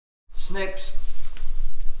Snips.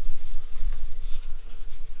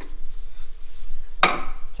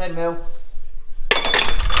 10mm.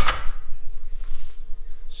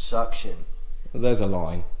 Suction. There's a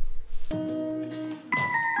line.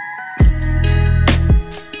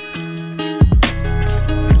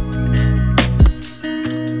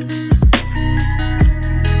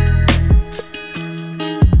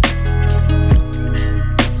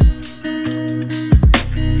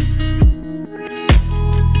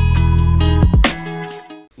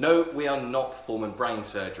 No, we are not performing brain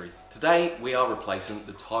surgery. Today we are replacing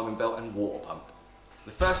the timing belt and water pump.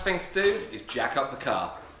 The first thing to do is jack up the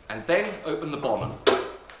car and then open the bonnet.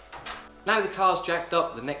 Now the car's jacked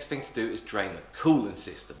up, the next thing to do is drain the coolant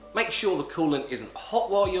system. Make sure the coolant isn't hot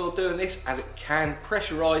while you're doing this, as it can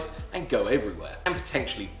pressurise and go everywhere and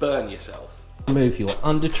potentially burn yourself. Remove your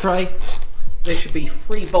under tray. There should be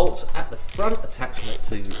 3 bolts at the front attaching it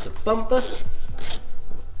to the bumper.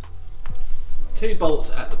 2 bolts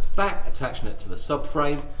at the back attaching it to the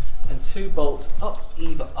subframe, and 2 bolts up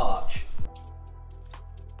either arch.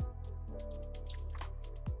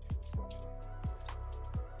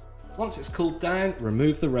 Once it's cooled down,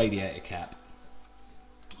 remove the radiator cap.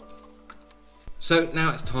 So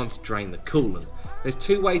now it's time to drain the coolant. There's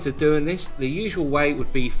 2 ways of doing this. The usual way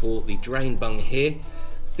would be for the drain bung here.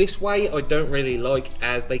 This way I don't really like,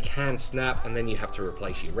 as they can snap and then you have to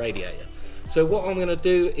replace your radiator. So what I'm going to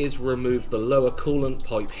do is remove the lower coolant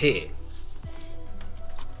pipe here.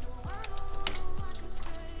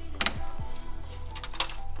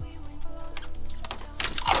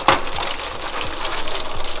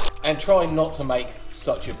 And try not to make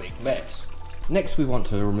such a big mess. Next we want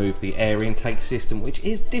to remove the air intake system, which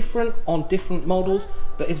is different on different models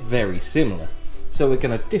but is very similar. So we're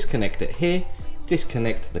going to disconnect it here,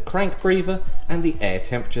 disconnect the crank breather and the air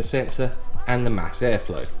temperature sensor and the mass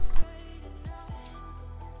airflow.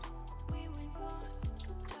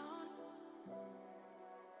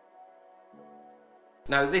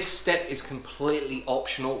 Now this step is completely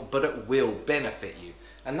optional, but it will benefit you,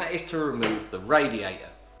 and that is to remove the radiator.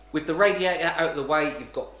 With the radiator out of the way,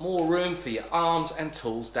 you've got more room for your arms and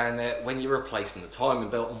tools down there when you're replacing the timing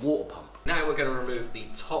belt and water pump. Now we're going to remove the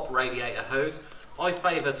top radiator hose. I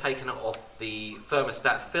favour taking it off the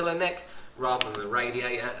thermostat filler neck rather than the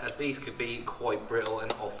radiator, as these could be quite brittle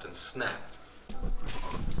and often snap.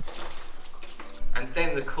 And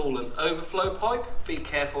then the coolant overflow pipe. Be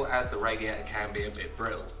careful, as the radiator can be a bit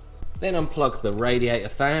brittle. Then unplug the radiator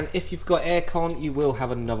fan. If you've got aircon, you will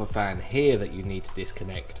have another fan here that you need to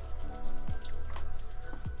disconnect.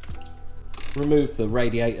 Remove the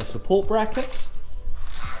radiator support brackets.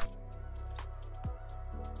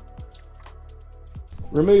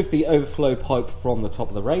 Remove the overflow pipe from the top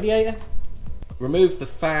of the radiator. Remove the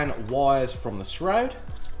fan wires from the shroud.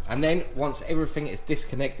 And then once everything is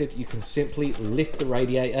disconnected, you can simply lift the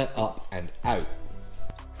radiator up and out.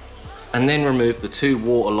 And then remove the 2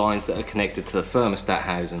 water lines that are connected to the thermostat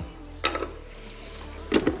housing.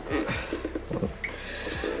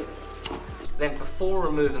 Then before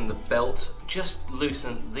removing the belts, just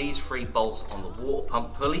loosen these 3 bolts on the water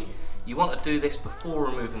pump pulley. You want to do this before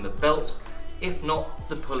removing the belts, if not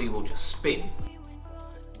the pulley will just spin.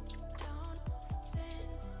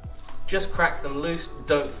 Just crack them loose,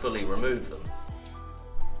 don't fully remove them.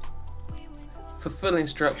 For full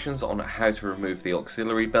instructions on how to remove the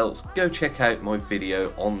auxiliary belts, go check out my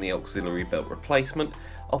video on the auxiliary belt replacement.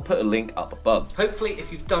 I'll put a link up above. Hopefully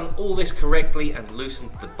if you've done all this correctly and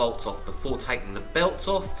loosened the bolts off before taking the belts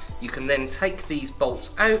off, you can then take these bolts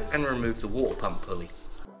out and remove the water pump pulley.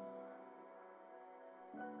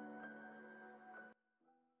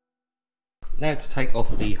 Now to take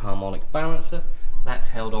off the harmonic balancer, that's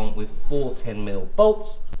held on with 4 10mm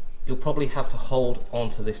bolts. You'll probably have to hold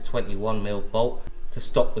onto this 21mm bolt to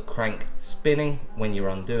stop the crank spinning when you're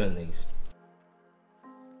undoing these.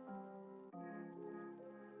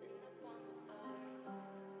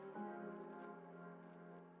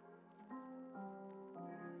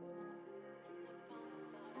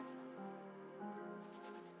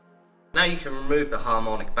 Now you can remove the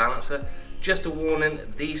harmonic balancer. Just a warning,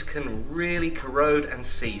 these can really corrode and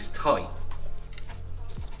seize tight.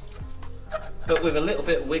 But with a little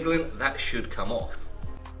bit of wiggling, that should come off.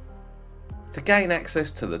 To gain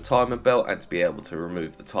access to the timing belt and to be able to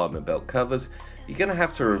remove the timing belt covers, you're going to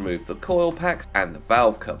have to remove the coil packs and the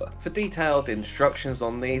valve cover. For detailed instructions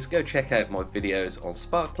on these, go check out my videos on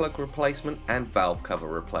spark plug replacement and valve cover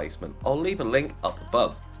replacement. I'll leave a link up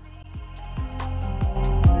above.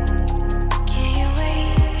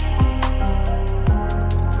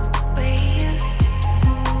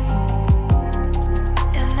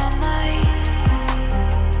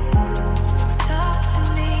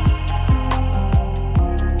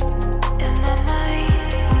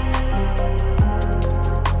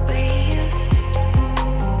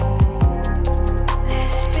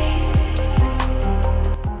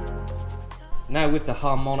 with the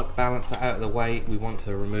harmonic balancer out of the way, we want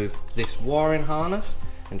to remove this wiring harness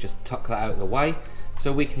and just tuck that out of the way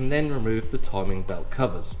so we can then remove the timing belt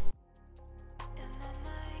covers.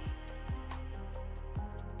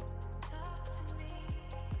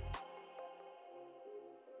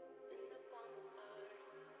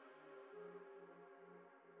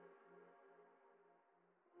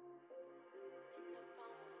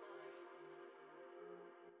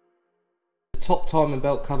 The top timing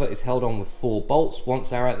belt cover is held on with 4 bolts. Once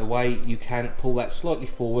they're out of the way, you can pull that slightly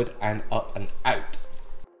forward and up and out.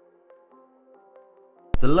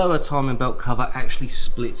 The lower timing belt cover actually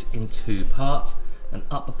splits in 2 parts, an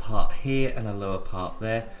upper part here and a lower part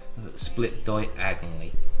there, that split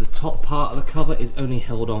diagonally. The top part of the cover is only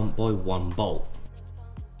held on by 1 bolt.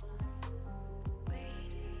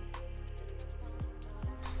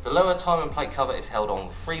 The lower timing plate cover is held on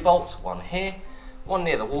with 3 bolts, 1 here, 1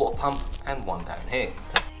 near the water pump and 1 down here.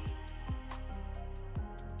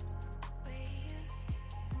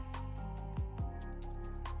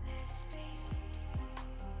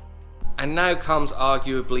 And now comes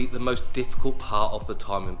arguably the most difficult part of the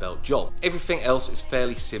timing belt job. Everything else is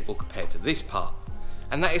fairly simple compared to this part,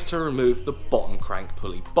 and that is to remove the bottom crank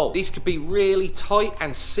pulley bolt. These could be really tight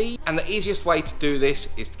and see, and the easiest way to do this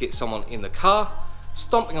is to get someone in the car,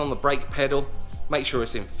 stomping on the brake pedal, make sure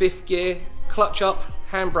it's in 5th gear, clutch up,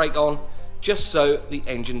 handbrake on, just so the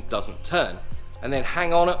engine doesn't turn, and then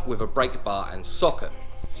hang on it with a brake bar and socket.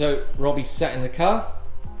 So Robbie's sat in the car,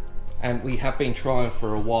 and we have been trying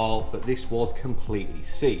for a while, but this was completely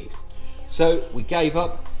seized. So we gave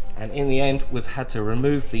up, and in the end we've had to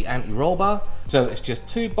remove the anti-roll bar. So it's just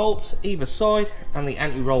 2 bolts either side, and the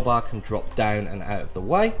anti-roll bar can drop down and out of the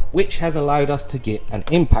way, which has allowed us to get an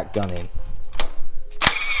impact gun in.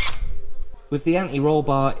 With the anti-roll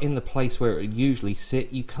bar in the place where it would usually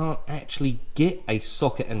sit, you can't actually get a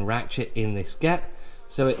socket and ratchet in this gap,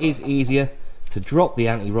 so it is easier to drop the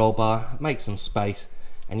anti-roll bar, make some space,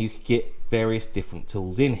 and you could get various different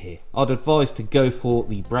tools in here. I'd advise to go for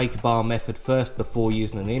the brake bar method first before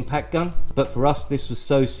using an impact gun, but for us this was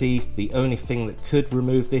so seized, the only thing that could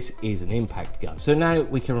remove this is an impact gun. So now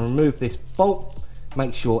we can remove this bolt,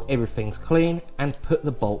 make sure everything's clean, and put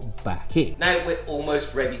the bolt back in. Now we're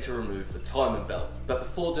almost ready to remove the timing belt, but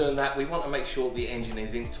before doing that we want to make sure the engine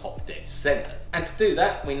is in top dead center. And to do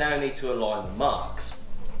that we now need to align the marks.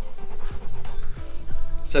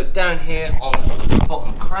 So down here on the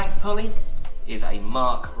bottom crank pulley is a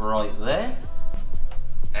mark right there,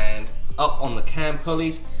 and up on the cam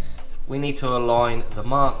pulleys we need to align the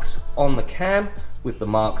marks on the cam with the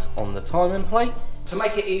marks on the timing plate. To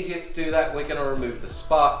make it easier to do that, we're going to remove the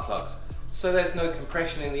spark plugs. So there's no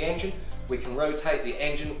compression in the engine, we can rotate the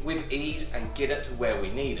engine with ease and get it to where we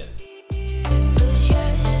need it.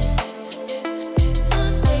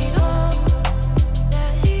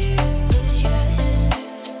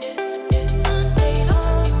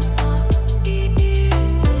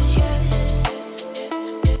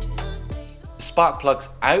 Spark plugs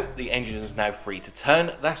out, the engine is now free to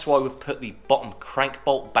turn. That's why we've put the bottom crank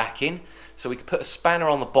bolt back in, so we can put a spanner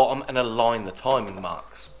on the bottom and align the timing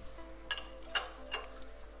marks.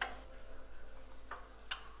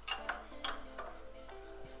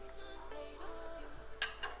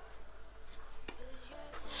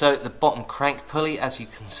 So the bottom crank pulley, as you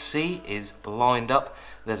can see, is lined up.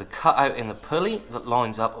 There's a cutout in the pulley that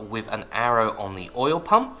lines up with an arrow on the oil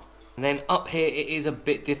pump. And then up here it is a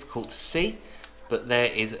bit difficult to see, but there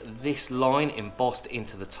is this line embossed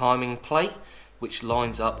into the timing plate, which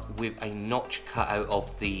lines up with a notch cut out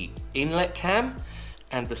of the inlet cam,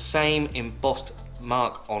 and the same embossed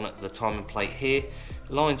mark on the timing plate here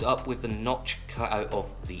lines up with the notch cut out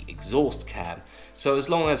of the exhaust cam. So as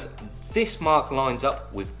long as this mark lines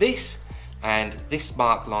up with this, and this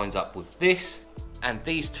mark lines up with this, and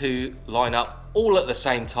these two line up all at the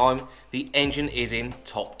same time, the engine is in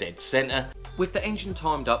top dead center. With the engine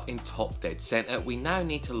timed up in top dead center, we now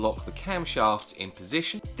need to lock the camshafts in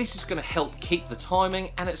position. This is going to help keep the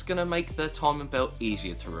timing, and it's going to make the timing belt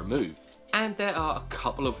easier to remove. And there are a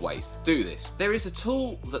couple of ways to do this. There is a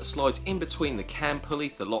tool that slides in between the cam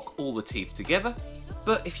pulleys to lock all the teeth together,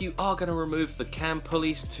 but if you are going to remove the cam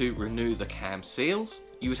pulleys to renew the cam seals,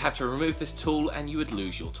 you would have to remove this tool and you would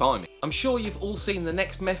lose your timing. I'm sure you've all seen the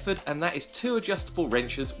next method, and that is 2 adjustable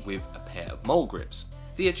wrenches with a pair of mole grips.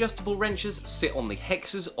 The adjustable wrenches sit on the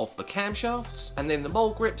hexes of the camshafts, and then the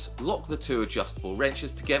mole grips lock the 2 adjustable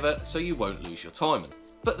wrenches together so you won't lose your timing.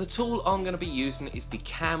 But the tool I'm going to be using is the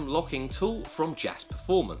cam locking tool from Jass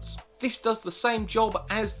Performance. This does the same job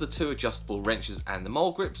as the 2 adjustable wrenches and the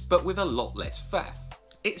mole grips, but with a lot less faff.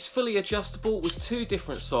 It's fully adjustable with two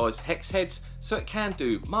different size hex heads, so it can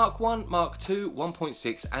do Mark 1, Mark 2,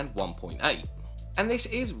 1.6 and 1.8. And this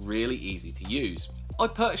is really easy to use. I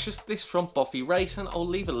purchased this from Boffy Race and I'll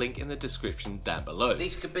leave a link in the description down below.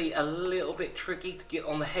 These could be a little bit tricky to get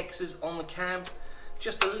on the hexes on the cam.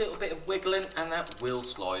 Just a little bit of wiggling and that will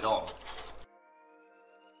slide on.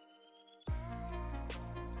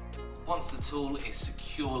 Once the tool is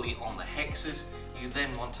securely on the hexes, you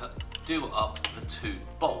then want to do up the two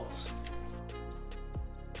bolts.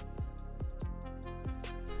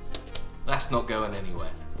 That's not going anywhere.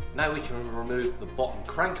 Now we can remove the bottom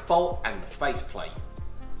crank bolt and the faceplate.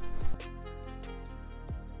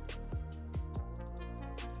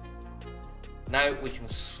 Now we can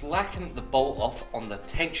slacken the bolt off on the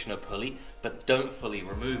tensioner pulley, but don't fully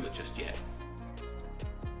remove it just yet.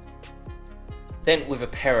 Then with a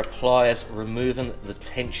pair of pliers, removing the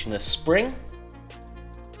tensioner spring.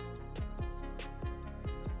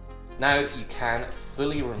 Now you can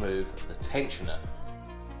fully remove the tensioner.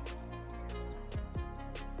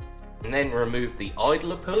 And then remove the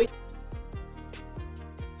idler pulley.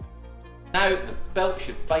 Now the belt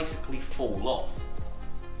should basically fall off.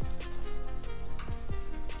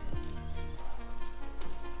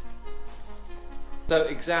 So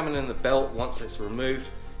examining the belt once it's removed,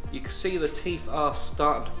 you can see the teeth are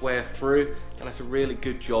starting to wear through, and it's a really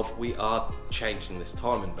good job we are changing this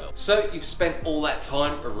timing belt. So you've spent all that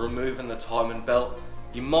time removing the timing belt,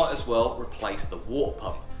 you might as well replace the water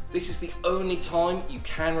pump. This is the only time you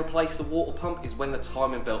can replace the water pump, is when the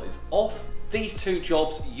timing belt is off. These two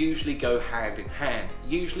jobs usually go hand in hand.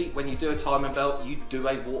 Usually when you do a timing belt, you do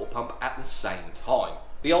a water pump at the same time.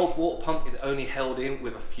 The old water pump is only held in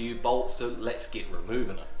with a few bolts, so let's get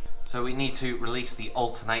removing it. So we need to release the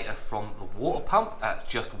alternator from the water pump. That's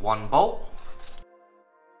just one bolt.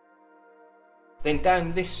 Then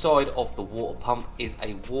down this side of the water pump is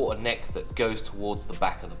a water neck that goes towards the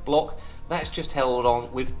back of the block. That's just held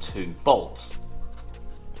on with two bolts.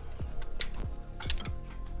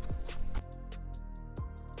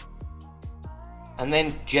 And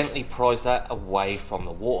then gently prise that away from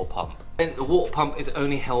the water pump. Then the water pump is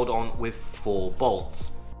only held on with 4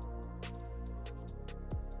 bolts.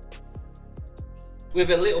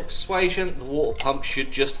 With a little persuasion, the water pump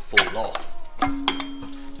should just fall off.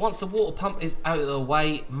 Once the water pump is out of the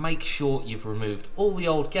way, make sure you've removed all the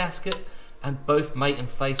old gasket and both mate and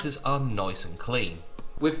faces are nice and clean.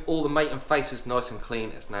 With all the mate and faces nice and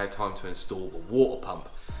clean, it's now time to install the water pump.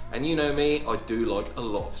 And you know me, I do like a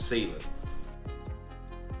lot of sealant.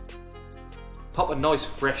 Pop a nice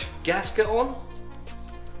fresh gasket on.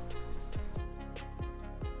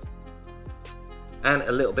 And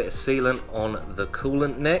a little bit of sealant on the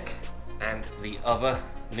coolant neck and the other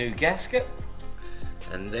new gasket.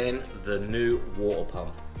 And then the new water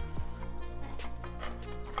pump.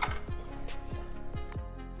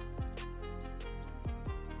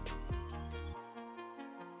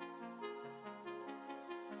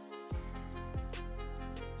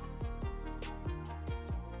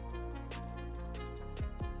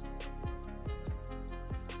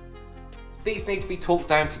 These need to be torqued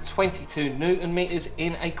down to 22 Newton meters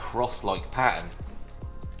in a cross-like pattern.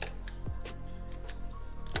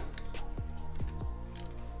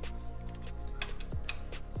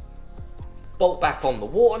 Bolt back on the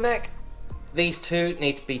water neck. These two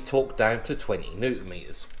need to be torqued down to 20 Newton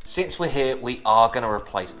meters. Since we're here, we are going to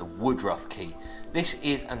replace the Woodruff key. This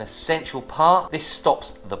is an essential part. This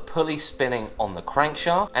stops the pulley spinning on the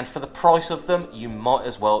crankshaft, and for the price of them, you might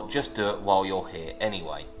as well just do it while you're here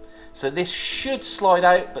anyway. So this should slide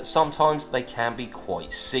out, but sometimes they can be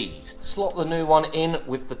quite seized. Slot the new one in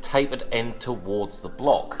with the tapered end towards the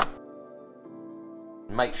block.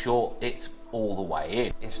 Make sure it's all the way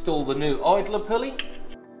in. Install the new idler pulley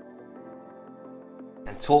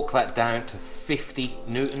and torque that down to 50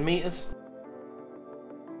 Newton meters.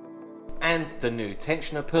 And the new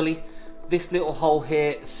tensioner pulley. This little hole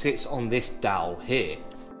here sits on this dowel here.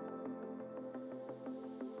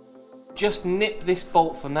 Just nip this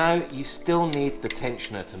bolt for now, you still need the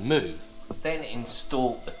tensioner to move. Then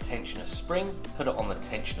install the tensioner spring, put it on the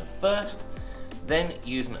tensioner first, then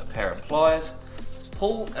using a pair of pliers,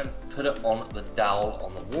 pull and put it on the dowel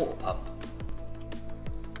on the water pump.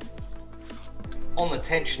 On the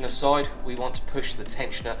tensioner side, we want to push the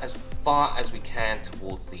tensioner as far as we can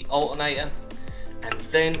towards the alternator, and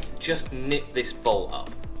then just nip this bolt up.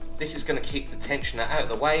 This is going to keep the tensioner out of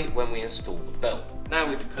the way when we install the belt. Now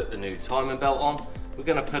we've put the new timing belt on, we're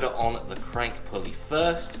going to put it on the crank pulley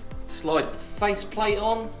first, slide the face plate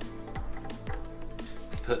on,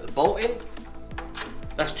 put the bolt in.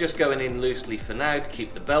 That's just going in loosely for now to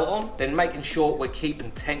keep the belt on. Then making sure we're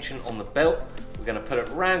keeping tension on the belt, We're going to put it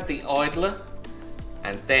around the idler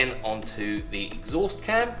and then onto the exhaust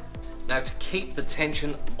cam. Now, to keep the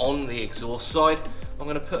tension on the exhaust side, I'm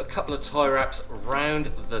going to put a couple of tie wraps around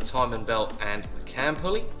the timing belt and the cam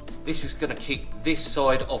pulley. This is going to keep this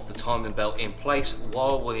side of the timing belt in place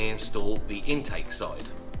while we install the intake side.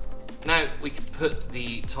 Now we can put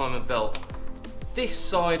the timing belt this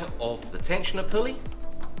side of the tensioner pulley,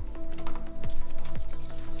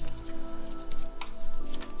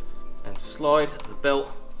 and slide the belt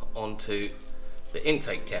onto the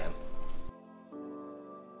intake cam.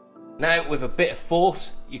 Now, with a bit of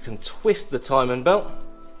force, you can twist the timing belt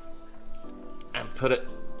and put it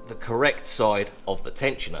the correct side of the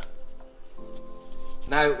tensioner.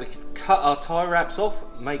 Now we can cut our tie wraps off,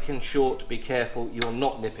 making sure to be careful you're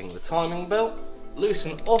not nipping the timing belt.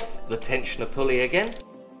 Loosen off the tensioner pulley again.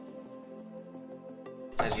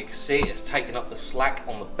 As you can see, it's taken up the slack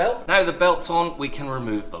on the belt. Now the belt's on, we can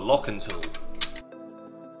remove the locking tool.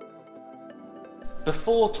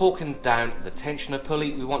 Before torquing down the tensioner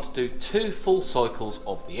pulley, we want to do 2 full cycles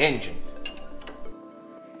of the engine.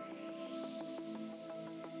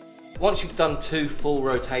 Once you've done 2 full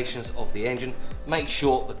rotations of the engine, make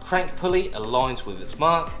sure the crank pulley aligns with its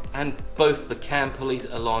mark and both the cam pulleys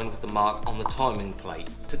align with the mark on the timing plate.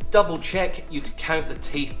 To double check, you can count the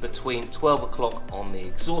teeth between 12 o'clock on the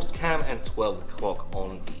exhaust cam and 12 o'clock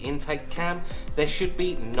on the intake cam. There should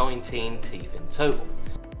be 19 teeth in total.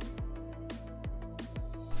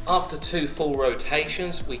 After 2 full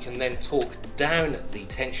rotations, we can then torque down the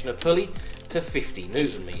tensioner pulley to 50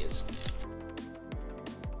 Newton meters.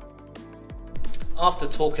 After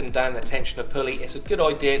torquing down the tensioner pulley, it's a good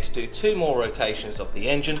idea to do 2 more rotations of the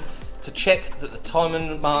engine to check that the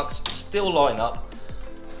timing marks still line up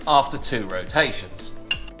after 2 rotations.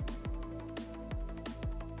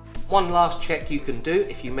 One last check you can do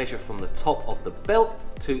if you measure from the top of the belt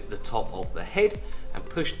to the top of the head and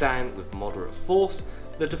push down with moderate force.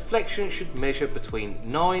 The deflection should measure between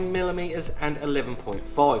 9mm and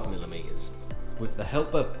 11.5mm. With the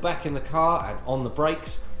helper back in the car and on the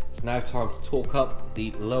brakes, it's now time to torque up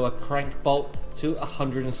the lower crank bolt to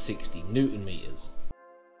 160 Newton meters.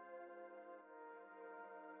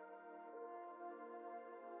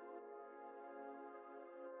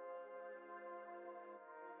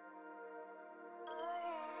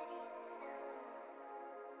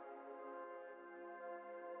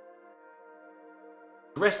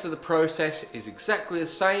 The rest of the process is exactly the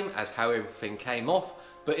same as how everything came off,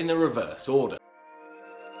 but in the reverse order.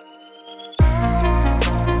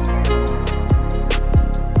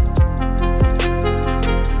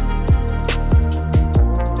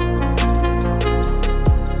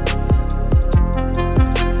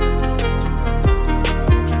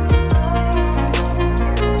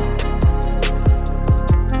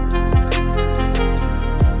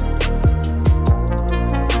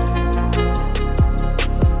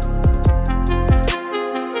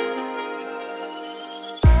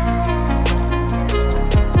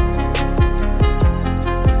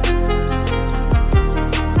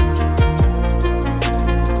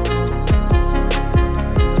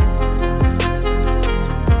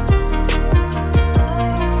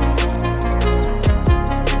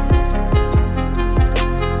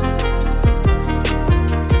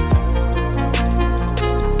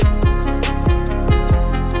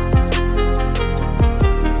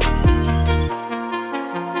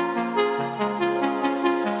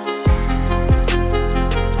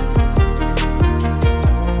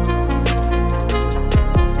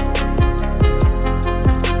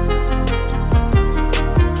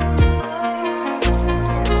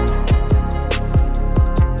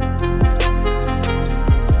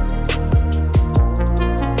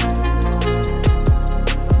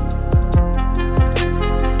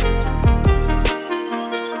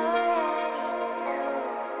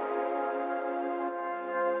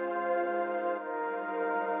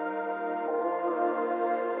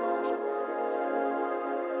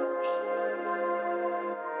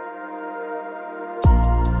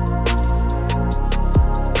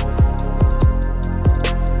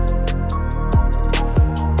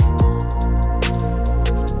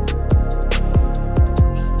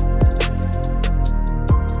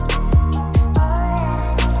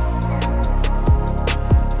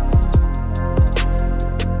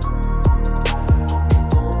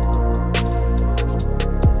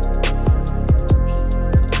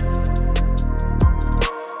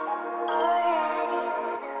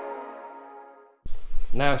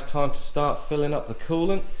 Now it's time to start filling up the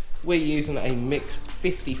coolant. We're using a mix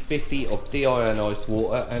 50-50 of deionized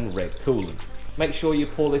water and red coolant. Make sure you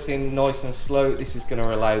pour this in nice and slow. This is going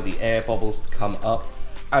to allow the air bubbles to come up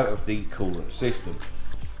out of the coolant system.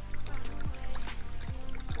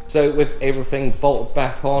 So with everything bolted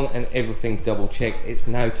back on and everything double checked, it's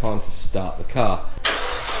now time to start the car.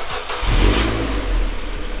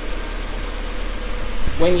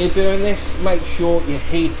 When you're doing this, make sure your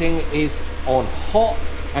heating is on hot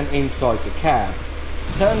and inside the cab.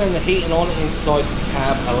 Turning the heating on inside the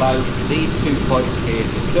cab allows these two pipes here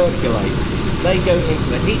to circulate. They go into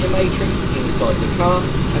the heating matrix inside the car,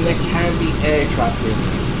 and there can be air trapped in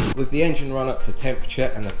there. With the engine run up to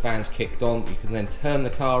temperature and the fans kicked on, you can then turn the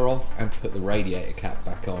car off and put the radiator cap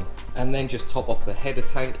back on, and then just top off the header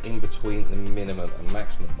tank in between the minimum and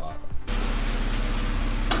maximum mark.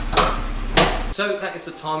 So that is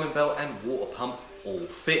the timing belt and water pump all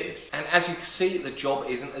fitted, and as you can see, the job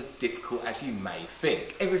isn't as difficult as you may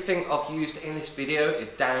think. Everything I've used in this video is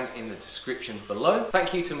down in the description below.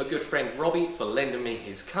 Thank you to my good friend Robbie for lending me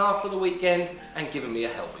his car for the weekend and giving me a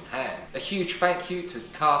helping hand. A huge thank you to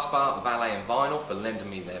Car Spa, Valet and Vinyl for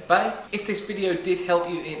lending me their bay. If this video did help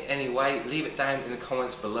you in any way, leave it down in the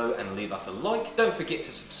comments below and leave us a like. Don't forget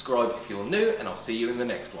to subscribe if you're new, and I'll see you in the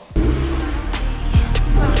next one.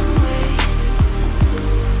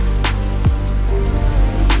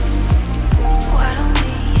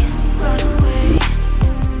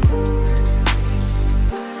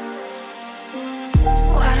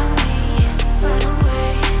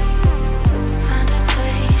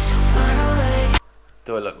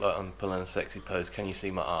 Do I look like I'm pulling a sexy pose? Can you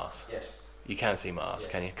see my ass? Yes. You can see my ass,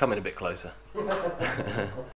 can you? Come in a bit closer.